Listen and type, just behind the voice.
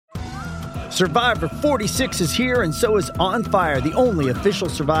Survivor 46 is here, and so is On Fire, the only official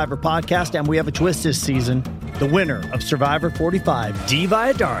Survivor podcast, and we have a twist this season. The winner of Survivor 45, Dee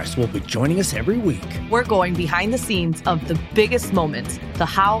Valladares, will be joining us every week. We're going behind the scenes of the biggest moments, the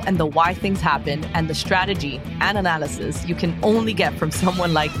how and the why things happen, and the strategy and analysis you can only get from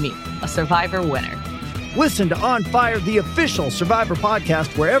someone like me, a Survivor winner. Listen to On Fire, the official Survivor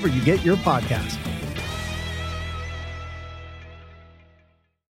podcast, wherever you get your podcast.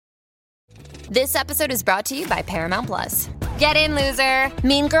 This episode is brought to you by Paramount Plus. Get in, loser!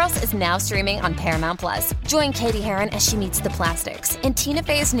 Mean Girls is now streaming on Paramount Plus. Join Katie Heron as she meets the plastics in Tina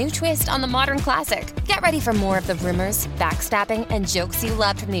Fey's new twist on the modern classic. Get ready for more of the rumors, backstabbing, and jokes you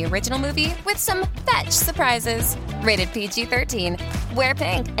loved from the original movie with some fetch surprises. Rated PG-13. Wear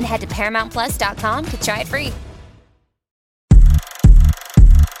pink and head to ParamountPlus.com to try it free.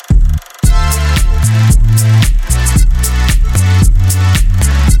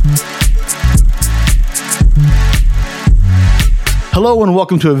 Hello and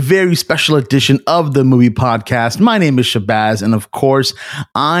welcome to a very special edition of the Movie Podcast. My name is Shabazz, and of course,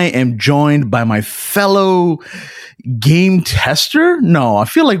 I am joined by my fellow game tester. No, I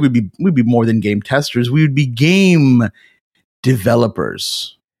feel like we'd be more than game testers. We would be game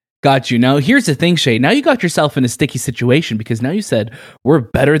developers. Got you. Now, here's the thing, Shay. Now you got yourself in a sticky situation because now you said we're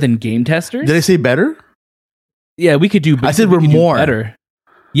better than game testers. Did I say better? Yeah, we could do. I said we're more better.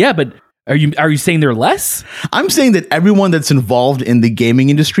 Yeah, but are you saying they're less? I'm saying that everyone that's involved in the gaming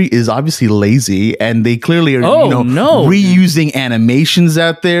industry is obviously lazy, and they clearly are reusing animations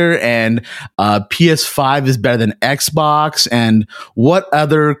out there, and PS5 is better than Xbox, and what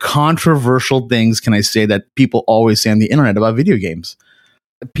other controversial things can I say that people always say on the internet about video games?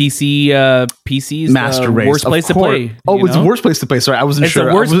 PC's master race, worst place to play. Oh, it's the worst place to play. Sorry, I wasn't sure.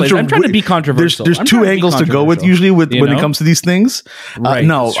 The worst place. I'm trying to be controversial. There's two angles to go with usually when it comes to these things. Right,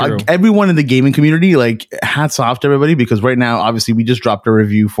 everyone in the gaming community, like, hats off to everybody, because right now, obviously, we just dropped a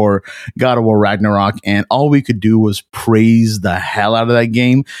review for God of War Ragnarok, and all we could do was praise the hell out of that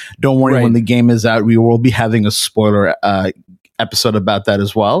game. Don't worry, when the game is out, we will be having a spoiler episode about that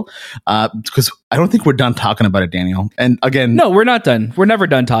as well, because I don't think we're done talking about it, Daniel. And again, no, we're not done. We're never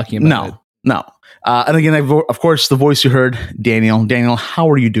done talking about it. No. And again, of course, the voice you heard, Daniel. Daniel, how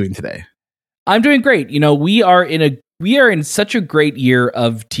are you doing today? I'm doing great. You know, we are in such a great year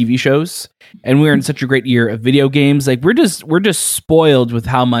of TV shows, and we're in such a great year of video games. Like we're just spoiled with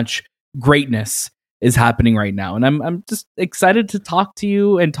how much greatness is happening right now, and I'm just excited to talk to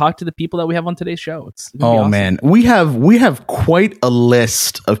you and talk to the people that we have on today's show. It's awesome. Man, we have quite a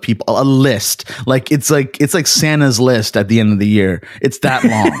list of people. A list, it's like Santa's list at the end of the year. It's that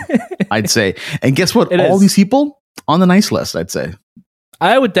long, I'd say. And guess what? All these people on the nice list, I'd say.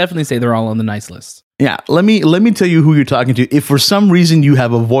 I would definitely say they're all on the nice list. Yeah, let me tell you who you're talking to. If for some reason you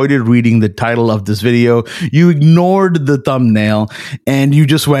have avoided reading the title of this video, you ignored the thumbnail, and you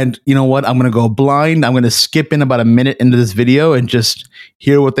just went, you know what, I'm going to go blind. I'm going to skip in about a minute into this video and just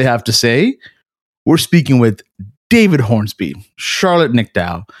hear what they have to say. We're speaking with David Hornsby, Charlotte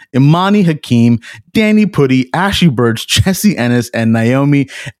Nicdao, Imani Hakim, Danny Pudi, Ashley Burch, Jessie Ennis, and Naomi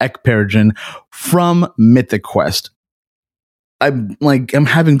Ekperigin from Mythic Quest. I'm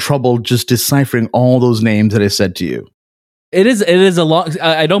having trouble just deciphering all those names that I said to you. It is a long.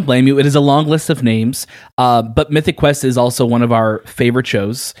 I don't blame you. It is a long list of names. But Mythic Quest is also one of our favorite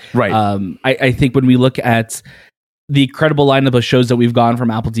shows. Right. I think when we look at the incredible lineup of shows that we've gone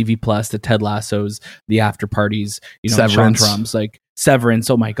from Apple TV Plus to Ted Lasso's, the After Parties, Severance. Severance.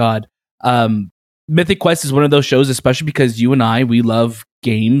 Oh my God. Mythic Quest is one of those shows, especially because you and I, we love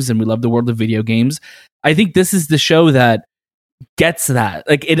games and we love the world of video games. I think this is the show that gets that.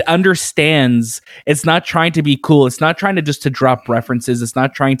 Like, it understands. It's not trying to be cool. It's not trying to just to drop references. It's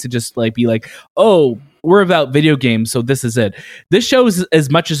not trying to just be like, oh, we're about video games, so this is it. This show is as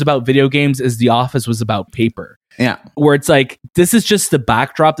much as about video games as The Office was about paper. Yeah. Where it's like, this is just the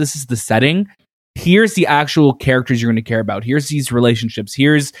backdrop. This is the setting. Here's the actual characters you're going to care about. Here's these relationships.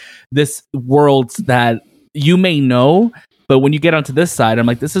 Here's this world that you may know. But when you get onto this side, I'm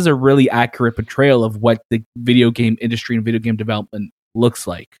like, this is a really accurate portrayal of what the video game industry and video game development looks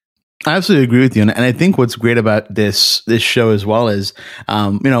like. I absolutely agree with you, and I think what's great about this show as well is,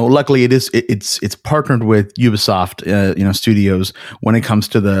 luckily it's partnered with Ubisoft, studios when it comes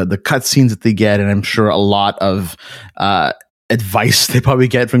to the cutscenes that they get, and I'm sure a lot of advice they probably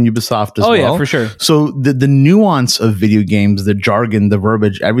get from Ubisoft as well. Oh yeah, for sure. So the nuance of video games, the jargon, the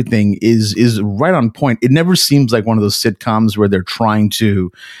verbiage, everything is right on point. It never seems like one of those sitcoms where they're trying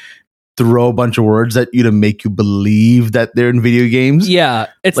to throw a bunch of words at you to make you believe that they're in video games. Yeah,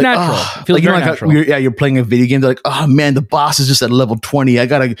 it's like, natural. It feels very natural. You're playing a video game. They're like, oh man, the boss is just at level 20. I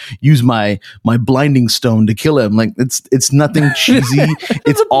gotta use my blinding stone to kill him. Like it's nothing cheesy.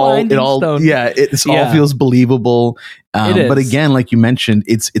 It's all feels believable. But again, like you mentioned,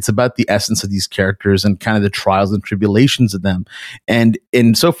 it's about the essence of these characters and kind of the trials and tribulations of them. And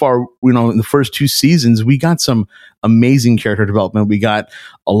so far, in the first 2 seasons, we got some amazing character development. We got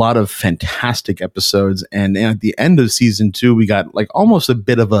a lot of fantastic episodes, and at the end of season 2, we got like almost a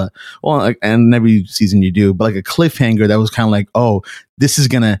bit of and every season you do, but like a cliffhanger that was kind of like, oh, this is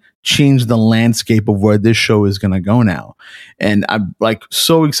gonna change the landscape of where this show is gonna go now. And I'm like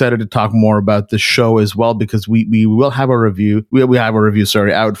so excited to talk more about the show as well, because we will have a review. We have a review,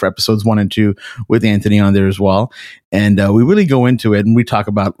 out for episodes 1 and 2 with Anthony on there as well. And we really go into it and we talk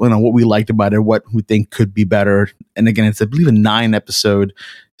about what we liked about it, what we think could be better. And again, it's I believe a 9-episode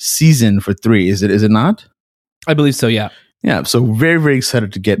season for 3. Is it not? I believe so. Yeah. Yeah. So very, very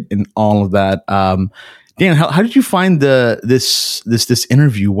excited to get in all of that. Dan, how did you find this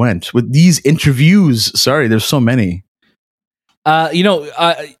interview went with these interviews? Sorry, there's so many.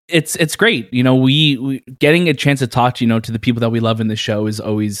 It's great. We getting a chance to talk to the people that we love in the show is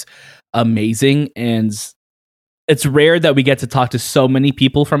always amazing, and it's rare that we get to talk to so many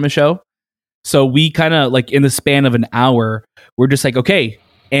people from a show. So we kind of like in the span of an hour, we're just like, okay,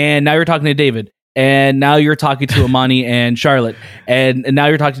 and now you're talking to David. And now you're talking to Imani and Charlotte, and now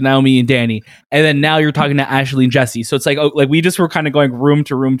you're talking to Naomi and Danny, and then now you're talking to Ashley and Jessie. So it's like we just were kind of going room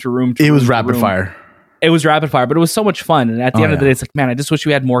to room to room. It was rapid fire. It was rapid fire, but it was so much fun. And at the end of the day, it's like, man, I just wish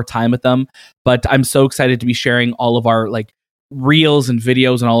we had more time with them. But I'm so excited to be sharing all of our like reels and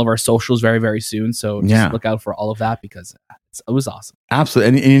videos and all of our socials very, very soon. So just look out for all of that, because it was awesome.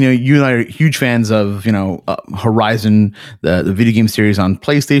 Absolutely. And you and I are huge fans of, Horizon, the video game series on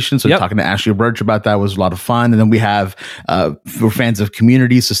PlayStation. So talking to Ashley Burch about that was a lot of fun. And then we have, we're fans of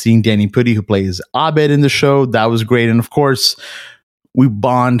Community. So seeing Danny Pudi, who plays Abed in the show, that was great. And of course, we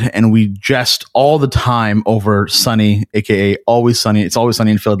bond and we jest all the time over Sunny, aka Always Sunny. It's Always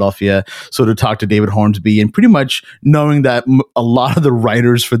Sunny in Philadelphia. So to talk to David Hornsby and pretty much knowing that a lot of the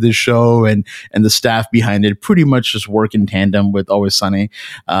writers for this show and the staff behind it pretty much just work in tandem with Always Sunny.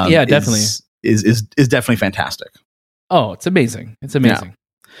 Definitely is definitely fantastic. Oh, it's amazing. It's amazing. Yeah.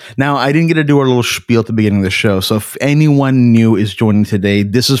 Now, I didn't get to do our little spiel at the beginning of the show. So if anyone new is joining today,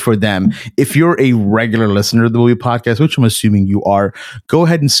 this is for them. If you're a regular listener to the movie podcast, which I'm assuming you are, go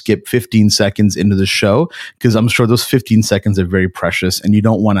ahead and skip 15 seconds into the show, because I'm sure those 15 seconds are very precious, and you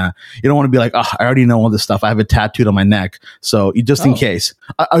don't want to be like, oh, I already know all this stuff. I have it tattooed on my neck. So just in case.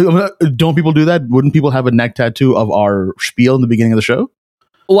 Don't people do that? Wouldn't people have a neck tattoo of our spiel in the beginning of the show?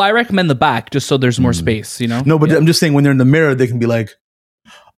 Well, I recommend the back just so there's more space, No, but I'm just saying when they're in the mirror, they can be like,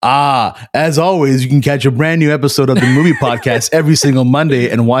 as always, you can catch a brand new episode of the movie podcast every single Monday,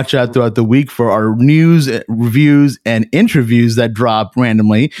 and watch out throughout the week for our news, reviews, and interviews that drop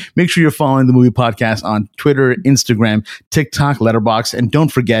randomly. Make sure you're following the movie podcast on Twitter, Instagram, TikTok, Letterboxd, and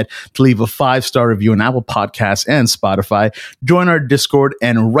don't forget to leave a 5-star review on Apple Podcasts and Spotify. Join our Discord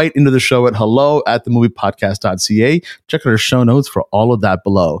and write into the show at hello@themoviepodcast.ca. Check out our show notes for all of that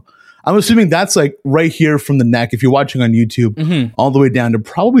below. I'm assuming that's like right here from the neck, if you're watching on YouTube, all the way down to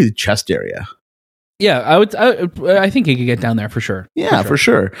probably the chest area. Yeah, I think you could get down there for sure. Yeah, for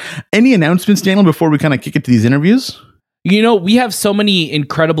sure. Any announcements, Daniel, before we kind of kick it to these interviews? We have so many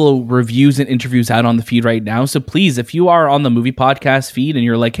incredible reviews and interviews out on the feed right now. So please, if you are on the movie podcast feed and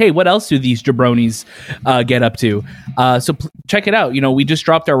you're like, hey, what else do these jabronis get up to? Check it out. We just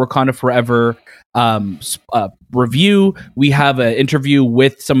dropped our Wakanda Forever review. We have an interview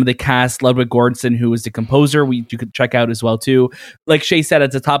with some of the cast, Ludwig Göransson, who is the composer. You could check out as well too. Like Shay said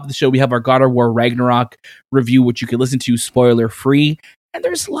at the top of the show, we have our God of War Ragnarok review, which you can listen to spoiler free. And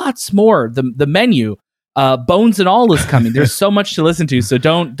there's lots more. The menu, Bones and All is coming. There's so much to listen to. So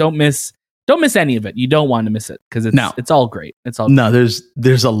don't miss any of it. You don't want to miss it, because it's all great. It's all great.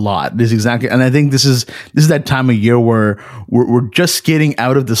 There's a lot. There's exactly, and I think this is that time of year where we're just getting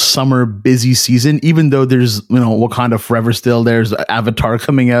out of the summer busy season. Even though there's Wakanda Forever still, there's Avatar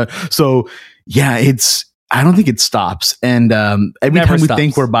coming out. So yeah, I don't think it stops. And every time we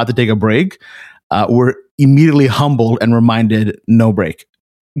think we're about to take a break, we're immediately humbled and reminded, no break.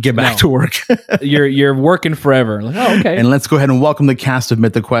 Get back to work. You're working forever. Like, oh, okay. And let's go ahead and welcome the cast of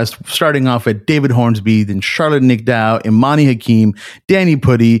Mythic Quest, starting off at David Hornsby, then Charlotte Nicdao, Imani Hakim, Danny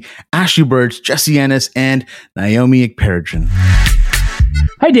Pudi, Ashley Burch, Jessie Ennis, and Naomi Ekperigin.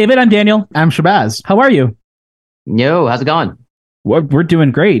 Hi, David. I'm Daniel. I'm Shabazz. How are you? Yo, how's it going? We're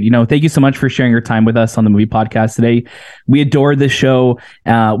doing great. Thank you so much for sharing your time with us on the movie podcast today. We adore this show.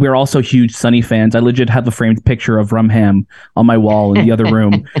 We're also huge Sunny fans. I legit have a framed picture of Rumham on my wall in the other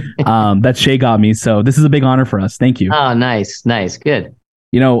room that Shay got me. So this is a big honor for us. Thank you. Oh, nice. Good.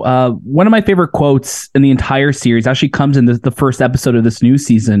 One of my favorite quotes in the entire series actually comes in the first episode of this new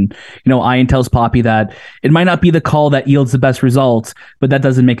season. Ian tells Poppy that it might not be the call that yields the best results, but that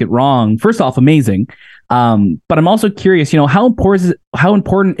doesn't make it wrong. First off, amazing. But I'm also curious, how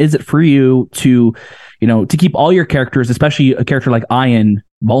important is it for you to keep all your characters, especially a character like Ian,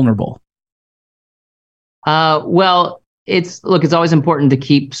 vulnerable? Well, it's always important to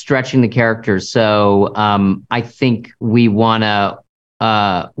keep stretching the characters. So I think we want to,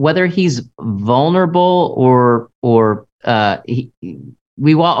 whether he's vulnerable or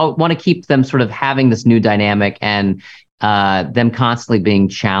we want to keep them sort of having this new dynamic and them constantly being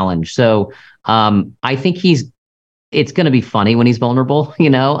challenged. So I think it's going to be funny when he's vulnerable.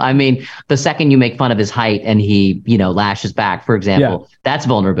 I mean, the second you make fun of his height and he, lashes back, for example, that's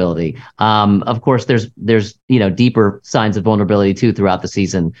vulnerability. Of course, there's deeper signs of vulnerability too throughout the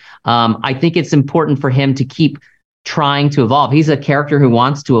season. I think it's important for him to keep trying to evolve. He's a character who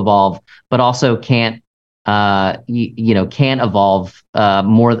wants to evolve, but also can't evolve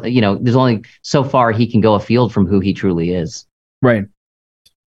more. There's only so far he can go afield from who he truly is. Right.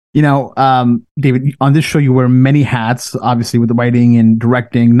 David, on this show, you wear many hats, obviously with the writing and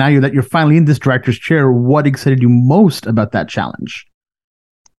directing. Now that you're finally in this director's chair, what excited you most about that challenge?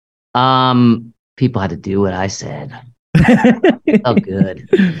 People had to do what I said. Felt good.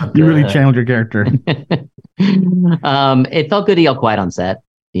 You really channeled your character. It felt good to yell quiet on set.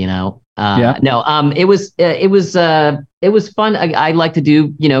 No, it was fun. I like to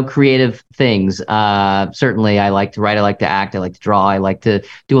do, creative things. Certainly I like to write. I like to act. I like to draw. I like to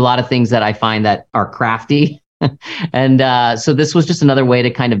do a lot of things that I find that are crafty. And so this was just another way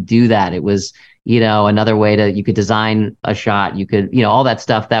to kind of do that. It was, another way you could design a shot. You could, all that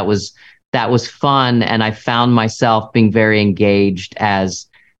stuff that was fun. And I found myself being very engaged as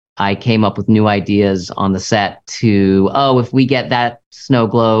I came up with new ideas on the set to, if we get that snow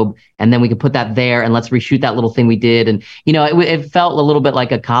globe and then we could put that there and let's reshoot that little thing we did. And, it felt a little bit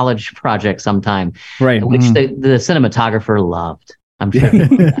like a college project sometime, right? Which the cinematographer loved. I'm sure.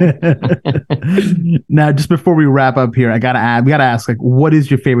 Now, just before we wrap up here, we gotta ask, what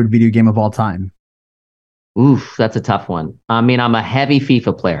is your favorite video game of all time? Oof, that's a tough one. I mean, I'm a heavy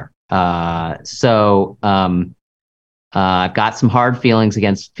FIFA player. So I've got some hard feelings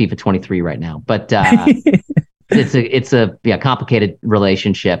against FIFA 23 right now, but it's a complicated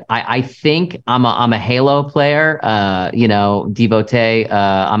relationship. I think I'm a Halo player, devotee.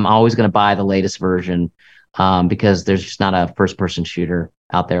 I'm always going to buy the latest version because there's just not a first person shooter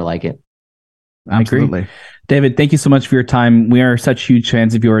out there like it. Absolutely. David, thank you so much for your time. We are such huge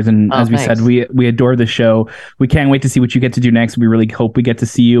fans of yours. And as we said, we adore the show. We can't wait to see what you get to do next. We really hope we get to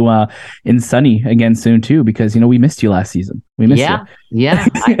see you in Sunny again soon, too, because, we missed you last season. We missed you. Yeah.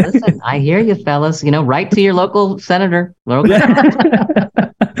 Listen, I hear you, fellas. Write to your local senator.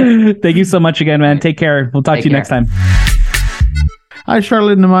 Thank you so much again, man. Take care. We'll talk to you next time. Hi,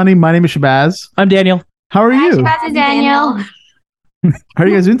 Charlotte and Imani. My name is Shabazz. I'm Daniel. How are you? Shabazz and Daniel. How are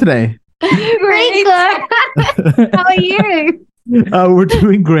you guys doing today? Pretty good. How are you? We're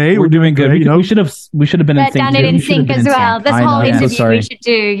doing great. We're doing good. We should have been in sync. Done it in sync as well. This whole interview we should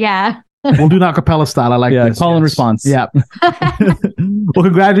do. Yeah. We'll do an acapella style. I like this. Call and response. Yeah. Well,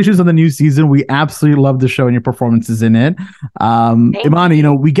 congratulations on the new season. We absolutely love the show and your performances in it. Imani,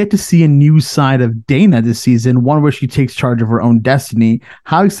 we get to see a new side of Dana this season, one where she takes charge of her own destiny.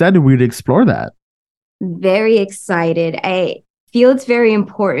 How excited were you to explore that? Very excited. I feel it's very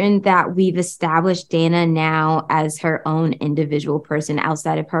important that we've established Dana now as her own individual person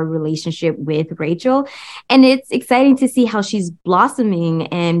outside of her relationship with Rachel. And it's exciting to see how she's blossoming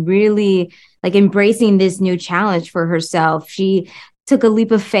and really embracing this new challenge for herself. She took a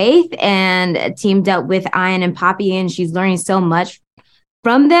leap of faith and teamed up with Ian and Poppy, and she's learning so much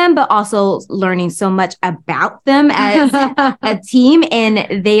from them, but also learning so much about them as a team.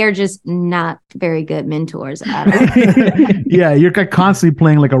 And they are just not very good mentors at all. Yeah, you're constantly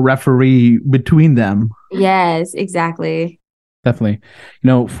playing like a referee between them. Yes, exactly. Definitely.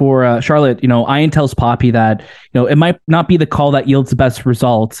 For Charlotte, Ian tells Poppy that, it might not be the call that yields the best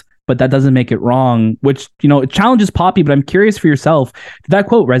results, but that doesn't make it wrong, which, it challenges Poppy. But I'm curious for yourself, did that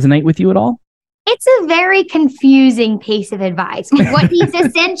quote resonate with you at all? It's a very confusing piece of advice. What he's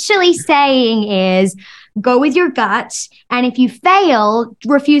essentially saying is go with your gut, and if you fail,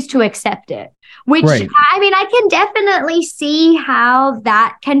 refuse to accept it. Which, Right. I mean, I can definitely see how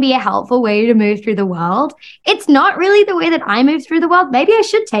that can be a helpful way to move through the world. It's not really the way that I move through the world. Maybe I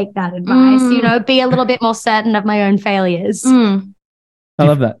should take that advice, be a little bit more certain of my own failures. I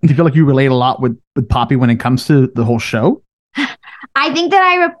love that. Do you feel like you relate a lot with Poppy when it comes to the whole show? I think that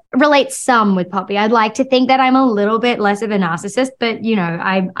I relate some with Poppy. I'd like to think that I'm a little bit less of a narcissist, but,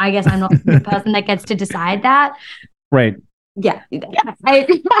 I guess I'm not the person that gets to decide that. Right. Yeah, I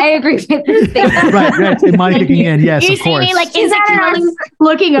agree with this thing. Right. Imani kicking in. Yes, You of see course. me like insecurely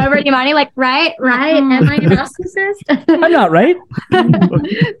looking over at Imani, like, right? Am I a narcissist? I'm not, right?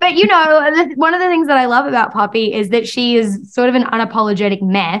 But one of the things that I love about Poppy is that she is sort of an unapologetic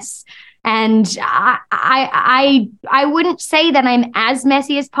mess. And I wouldn't say that I'm as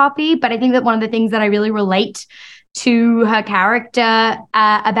messy as Poppy, but I think that one of the things that I really relate to her character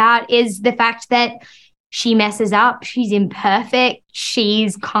about is the fact that she messes up. She's imperfect.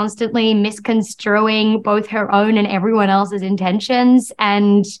 She's constantly misconstruing both her own and everyone else's intentions.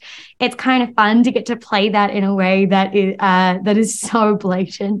 And it's kind of fun to get to play that in a way that is so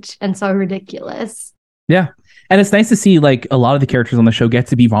blatant and so ridiculous. Yeah. And it's nice to see like a lot of the characters on the show get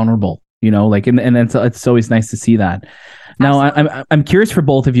to be vulnerable, and it's always nice to see that. Now, I'm curious for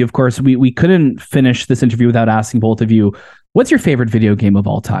both of you. Of course, we couldn't finish this interview without asking both of you, what's your favorite video game of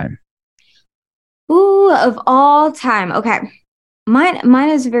all time? Ooh, of all time. Okay. Mine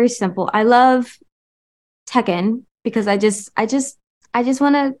is very simple. I love Tekken because I just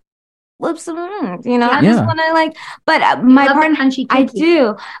want to flip some, I just want to but my partner, I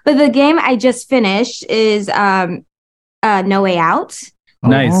do. But the game I just finished is No Way Out.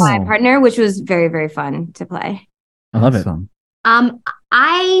 Nice. My partner, which was very, very fun to play. I love it.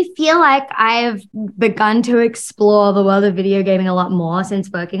 I feel like I've begun to explore the world of video gaming a lot more since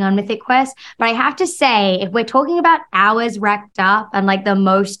working on Mythic Quest. But I have to say, if we're talking about hours racked up and like the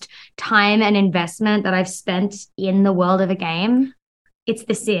most time and investment that I've spent in the world of a game, it's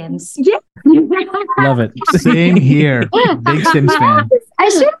The Sims. Yeah. Love it. Same here. Big Sims fan.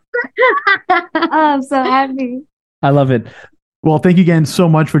 I'm so happy. I love it. Well, thank you again so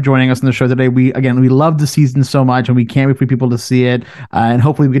much for joining us on the show today. We love the season so much, and we can't wait for people to see it. And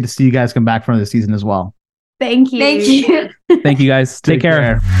hopefully we get to see you guys come back for another season as well. Thank you. Thank you. Thank you, guys. Take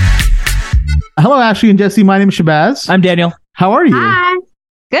care. Hello, Ashley and Jessie. My name is Shabazz. I'm Daniel. How are you? Hi.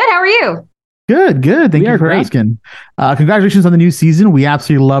 Good. How are you? Good. Thank you for asking. Congratulations on the new season. We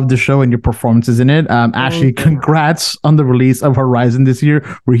absolutely love the show and your performances in it. Ashley, congrats on the release of Horizon this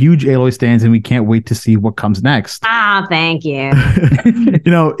year. We're huge Aloy stands, and we can't wait to see what comes next. Thank you.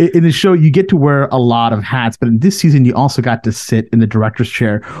 In the show, you get to wear a lot of hats, but in this season, you also got to sit in the director's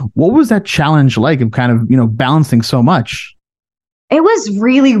chair. What was that challenge like of kind of, balancing so much? It was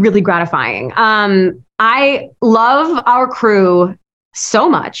really, really gratifying. I love our crew so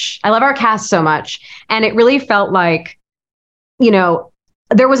much. I love our cast so much. And it really felt like,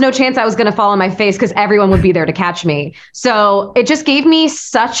 there was no chance I was going to fall on my face because everyone would be there to catch me. So it just gave me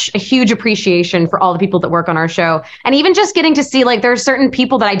such a huge appreciation for all the people that work on our show. And even just getting to see, there are certain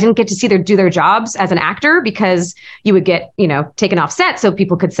people that I didn't get to see do their jobs as an actor because you would get, taken off set so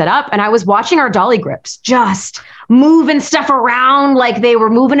people could set up. And I was watching our dolly grips just moving stuff around like they were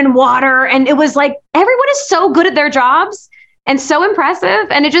moving in water. And it was like, everyone is so good at their jobs and so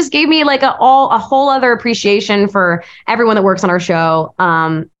impressive. And it just gave me a whole other appreciation for everyone that works on our show.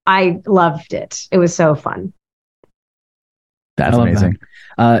 I loved it. It was so fun. That's amazing.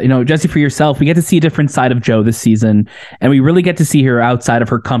 Jessie, for yourself, we get to see a different side of Jo this season, and we really get to see her outside of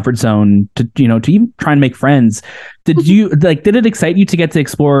her comfort zone to even try and make friends. Did it excite you to get to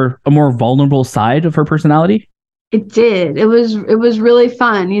explore a more vulnerable side of her personality? It did. It was really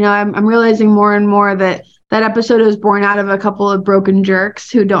fun. I'm realizing more and more that episode was born out of a couple of broken jerks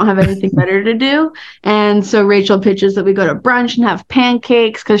who don't have anything better to do. And so Rachel pitches that we go to brunch and have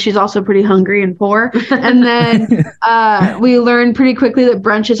pancakes because she's also pretty hungry and poor. And then we learned pretty quickly that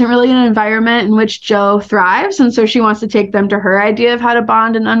brunch isn't really an environment in which Jo thrives. And so she wants to take them to her idea of how to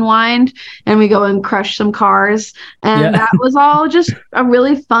bond and unwind. And we go and crush some cars. And that was all just a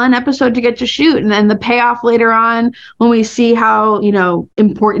really fun episode to get to shoot. And then the payoff later on when we see how,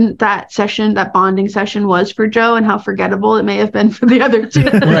 important that bonding session was for Jo and how forgettable it may have been for the other two.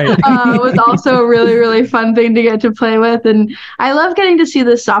 It was also a really, really fun thing to get to play with. And I love getting to see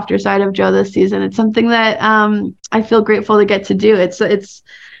the softer side of Jo this season. It's something that I feel grateful to get to do. It's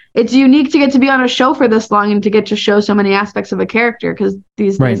unique to get to be on a show for this long and to get to show so many aspects of a character because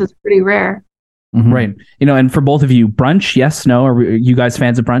these days it's pretty rare. Mm-hmm. Right. And for both of you, brunch, yes, no? Are you guys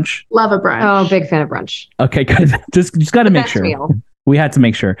fans of brunch? Love a brunch. Oh, big fan of brunch. Okay, good. Just got to make sure. Meal. We had to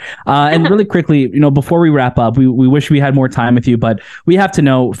make sure. And really quickly, before we wrap up, we wish we had more time with you, but we have to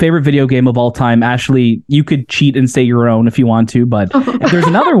know favorite video game of all time. Ashley, you could cheat and say your own if you want to, but if there's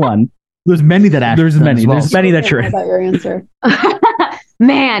another one. There's many that Ashley There's many. Well. There's many that you're. About your answer.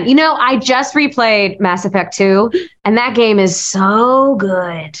 Man, I just replayed Mass Effect 2, and that game is so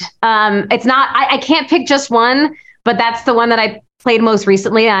good. It's not, I can't pick just one, but that's the one that I played most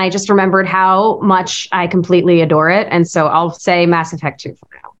recently, and I just remembered how much I completely adore it. And so I'll say Mass Effect 2 for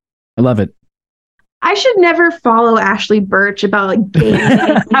now. I love it. I should never follow Ashley Burch about games.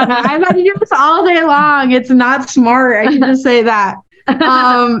 I've had to do this all day long. It's not smart. I should just say that.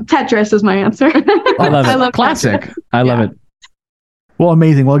 Tetris is my answer. I love it. I love Classic. Tetris. I love it. Well,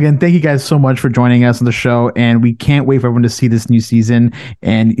 amazing. Well, again, thank you guys so much for joining us on the show, and we can't wait for everyone to see this new season.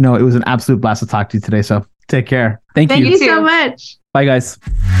 And it was an absolute blast to talk to you today. So take care. Thank you. Thank you so much. Bye, guys.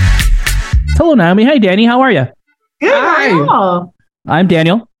 Hello, Naomi. Hi, Danny. How are you? Good. Hi. I'm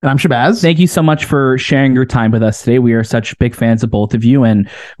Daniel. And I'm Shabazz. Thank you so much for sharing your time with us today. We are such big fans of both of you, and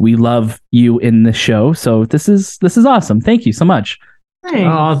we love you in the show. So this is awesome. Thank you so much.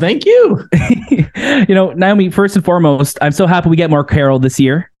 Oh, thank you. Naomi, first and foremost, I'm so happy we get more Carol this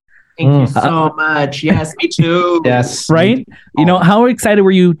year. Thank you so much. Yes, me too. Yes. Right? How excited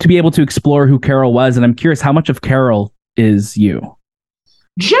were you to be able to explore who Carol was? And I'm curious, how much of Carol is you?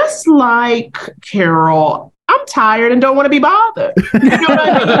 Just like Carol, I'm tired and don't want to be bothered. You know what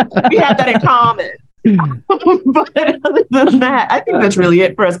I mean? We have that in common. But other than that, I think that's really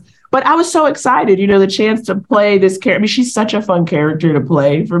it for us. But I was so excited, the chance to play this character. I mean, she's such a fun character to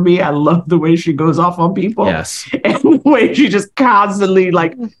play for me. I love the way she goes off on people. Yes. And the way she just constantly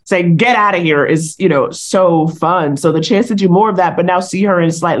saying, get out of here is, so fun. So the chance to do more of that, but now see her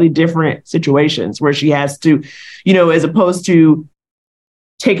in slightly different situations where she has to, as opposed to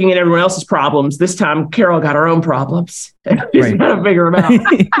taking in everyone else's problems. This time, Carol got her own problems. She's got to figure them out.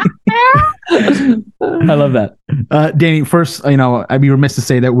 I love that. Danny, first, I'd be remiss to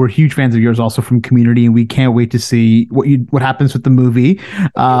say that we're huge fans of yours also from Community, and we can't wait to see what happens with the movie.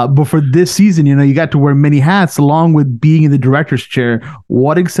 But for this season, you got to wear many hats along with being in the director's chair.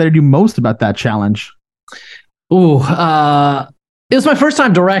 What excited you most about that challenge? It was my first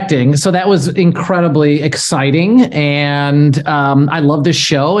time directing, so that was incredibly exciting, and I love this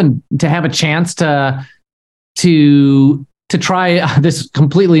show, and to have a chance to try this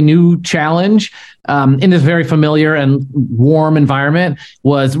completely new challenge in this very familiar and warm environment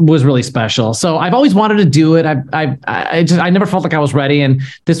was really special. So I've always wanted to do it. I never felt like I was ready, and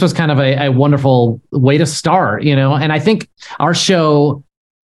this was kind of a wonderful way to start, And I think our show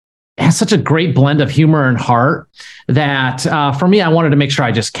has such a great blend of humor and heart that for me, I wanted to make sure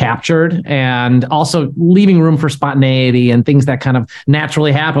I just captured, and also leaving room for spontaneity and things that kind of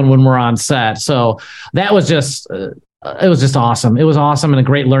naturally happen when we're on set. So that was just, it was just awesome. It was awesome and a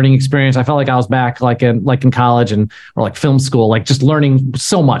great learning experience. I felt like I was back in college or film school, just learning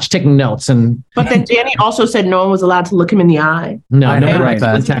so much, taking notes. But then Danny also said no one was allowed to look him in the eye. No, right.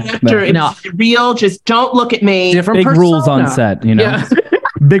 It's real. Just don't look at me. Different big persona. Rules on set, Yeah.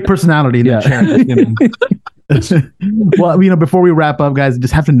 Big personality in the chair. Well, before we wrap up, guys,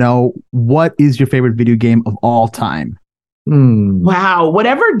 just have to know, what is your favorite video game of all time? Wow.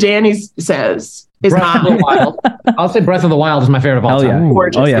 Whatever Danny says is Breath of the Wild. I'll say Breath of the Wild is my favorite of all time. Yeah.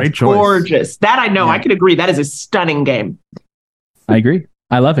 Gorgeous. Oh, yeah. Great choice. Gorgeous. That I know. Yeah. I can agree. That is a stunning game. I agree.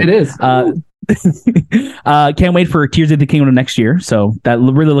 I love it. It is. Can't wait for Tears of the Kingdom next year. So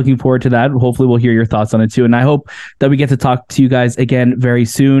really looking forward to that. Hopefully we'll hear your thoughts on it too. And I hope that we get to talk to you guys again very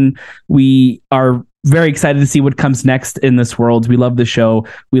soon. We are very excited to see what comes next in this world. We love the show.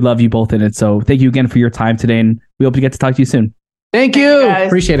 We love you both in it. So thank you again for your time today. And we hope to get to talk to you soon. Thank you.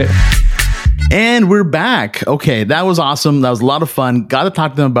 Appreciate it. And we're back. Okay, that was awesome. That was a lot of fun. Got to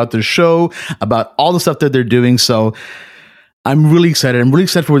talk to them about their show, about all the stuff that they're doing. So I'm really excited. I'm really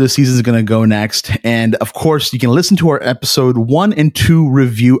excited for where the season is going to go next. And of course, you can listen to our episode 1 and 2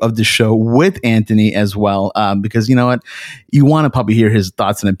 review of the show with Anthony as well. Because you know what? You want to probably hear his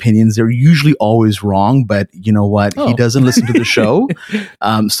thoughts and opinions. They're usually always wrong, but you know what? He doesn't listen to the show.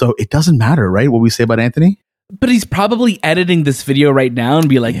 So it doesn't matter, right? What we say about Anthony? But he's probably editing this video right now and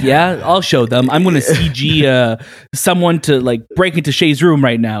be like, yeah I'll show them. I'm going to CG someone to break into Shay's room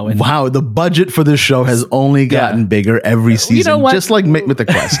right now. And wow, the budget for this show has only gotten bigger every season. You know what? Just like Mythic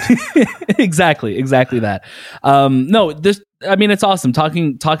Quest. Exactly that. It's awesome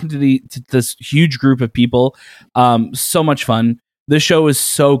talking to this huge group of people. So much fun. This show is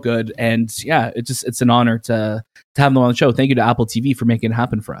so good, and it's an honor to have them on the show. Thank you to Apple TV for making it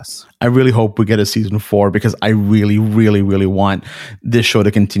happen for us. I really hope we get a season 4 because I really, really, really want this show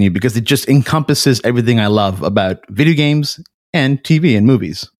to continue because it just encompasses everything I love about video games, and TV and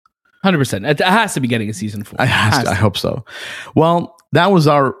movies. 100%. It has to be getting a season 4. I hope so. Well, that was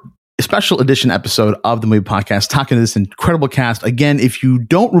our special edition episode of the Movie Podcast, talking to this incredible cast. Again, if you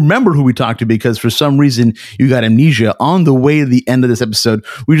don't remember who we talked to because for some reason you got amnesia, on the way to the end of this episode,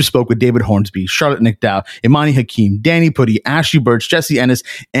 we just spoke with David Hornsby, Charlotte Nicdao, Imani Hakim, Danny Pudi, Ashley Burch, Jessie Ennis,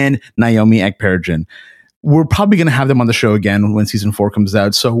 and Naomi Ekperigin. We're probably going to have them on the show again when season 4 comes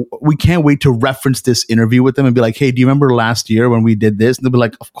out. So we can't wait to reference this interview with them and be like, hey, do you remember last year when we did this? And they'll be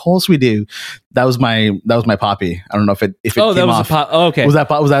like, of course we do. That was my poppy. I don't know if it came that was off. Okay. Was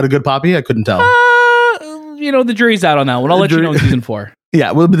that a good poppy? I couldn't tell. The jury's out on that one. I'll let you know in season 4.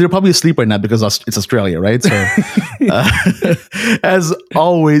 Yeah, well, they're probably asleep right now because it's Australia, right? So, as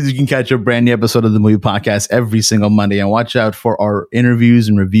always, you can catch a brand new episode of the Movie Podcast every single Monday, and watch out for our interviews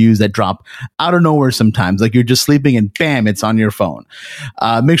and reviews that drop out of nowhere sometimes. Like you're just sleeping and bam, it's on your phone.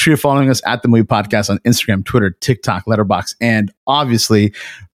 Make sure you're following us at the Movie Podcast on Instagram, Twitter, TikTok, Letterboxd, and obviously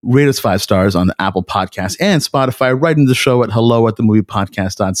rate us 5 stars on the Apple Podcast and Spotify. Write in the show at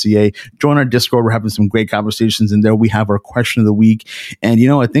hello@themoviepodcast.ca. Join our Discord. We're having some great conversations in there. We have our question of the week. And,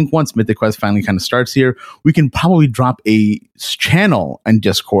 I think once Mythic Quest finally kind of starts here, we can probably drop a channel and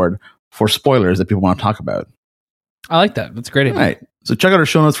Discord for spoilers that people want to talk about. I like that. That's a great idea. All right. So check out our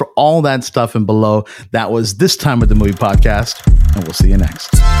show notes for all that stuff and below. That was This Time with the Movie Podcast, and we'll see you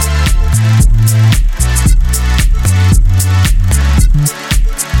next.